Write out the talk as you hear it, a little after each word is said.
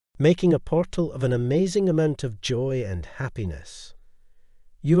making a portal of an amazing amount of joy and happiness.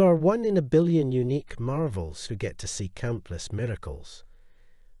 You are one in a billion unique marvels who get to see countless miracles.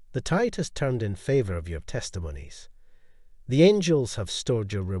 The tide has turned in favor of your testimonies. The angels have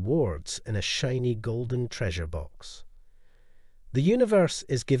stored your rewards in a shiny golden treasure box. The universe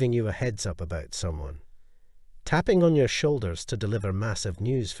is giving you a heads up about someone, tapping on your shoulders to deliver massive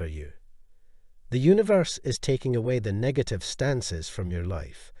news for you. The universe is taking away the negative stances from your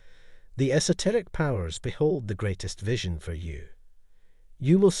life. The esoteric powers behold the greatest vision for you.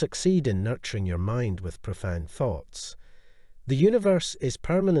 You will succeed in nurturing your mind with profound thoughts. The universe is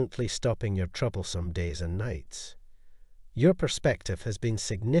permanently stopping your troublesome days and nights. Your perspective has been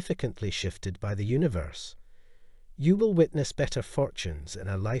significantly shifted by the universe. You will witness better fortunes in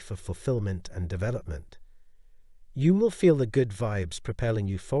a life of fulfillment and development. You will feel the good vibes propelling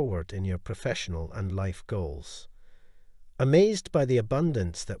you forward in your professional and life goals. Amazed by the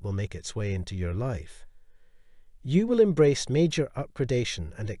abundance that will make its way into your life, you will embrace major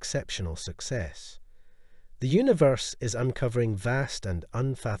upgradation and exceptional success. The universe is uncovering vast and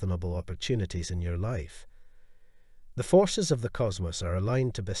unfathomable opportunities in your life. The forces of the cosmos are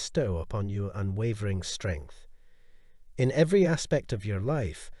aligned to bestow upon you unwavering strength. In every aspect of your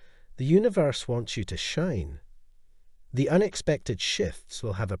life, the universe wants you to shine. The unexpected shifts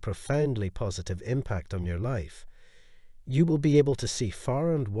will have a profoundly positive impact on your life. You will be able to see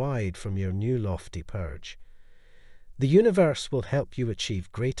far and wide from your new lofty perch. The universe will help you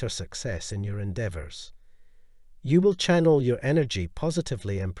achieve greater success in your endeavors. You will channel your energy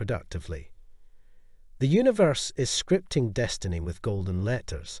positively and productively. The universe is scripting destiny with golden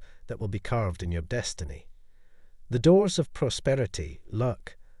letters that will be carved in your destiny. The doors of prosperity,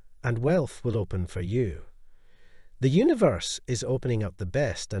 luck, and wealth will open for you. The universe is opening up the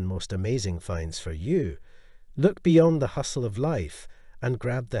best and most amazing finds for you. Look beyond the hustle of life and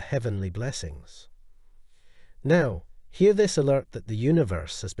grab the heavenly blessings. Now, hear this alert that the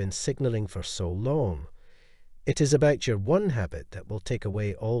universe has been signaling for so long. It is about your one habit that will take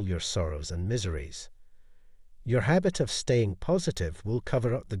away all your sorrows and miseries. Your habit of staying positive will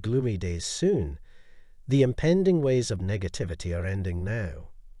cover up the gloomy days soon. The impending waves of negativity are ending now.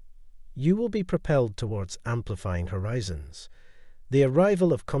 You will be propelled towards amplifying horizons. The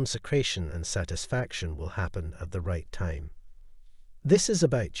arrival of consecration and satisfaction will happen at the right time. This is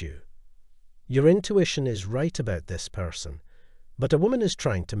about you. Your intuition is right about this person, but a woman is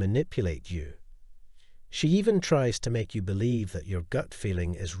trying to manipulate you. She even tries to make you believe that your gut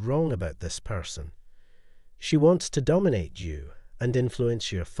feeling is wrong about this person. She wants to dominate you and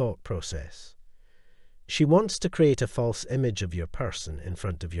influence your thought process. She wants to create a false image of your person in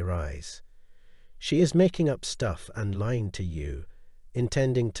front of your eyes. She is making up stuff and lying to you,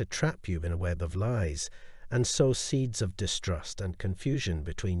 intending to trap you in a web of lies and sow seeds of distrust and confusion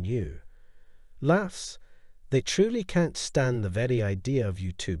between you. Laughs, they truly can't stand the very idea of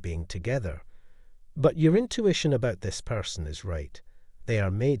you two being together. But your intuition about this person is right. They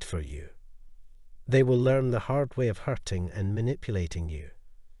are made for you. They will learn the hard way of hurting and manipulating you.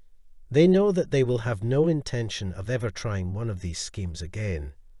 They know that they will have no intention of ever trying one of these schemes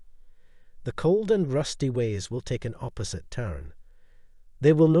again. The cold and rusty ways will take an opposite turn.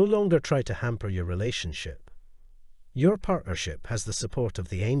 They will no longer try to hamper your relationship. Your partnership has the support of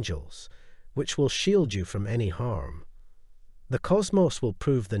the angels, which will shield you from any harm. The cosmos will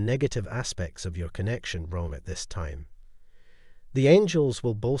prove the negative aspects of your connection wrong at this time. The angels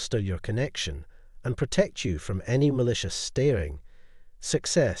will bolster your connection and protect you from any malicious staring,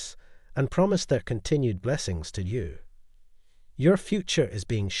 success, and promise their continued blessings to you. Your future is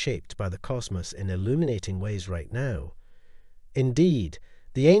being shaped by the cosmos in illuminating ways right now. Indeed,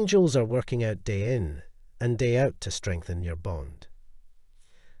 the angels are working out day in and day out to strengthen your bond.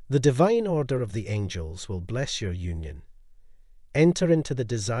 The divine order of the angels will bless your union. Enter into the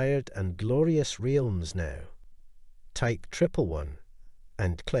desired and glorious realms now. Type 111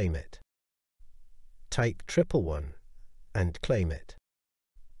 and claim it. Type 111 and claim it.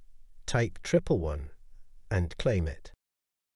 Type 111 and claim it.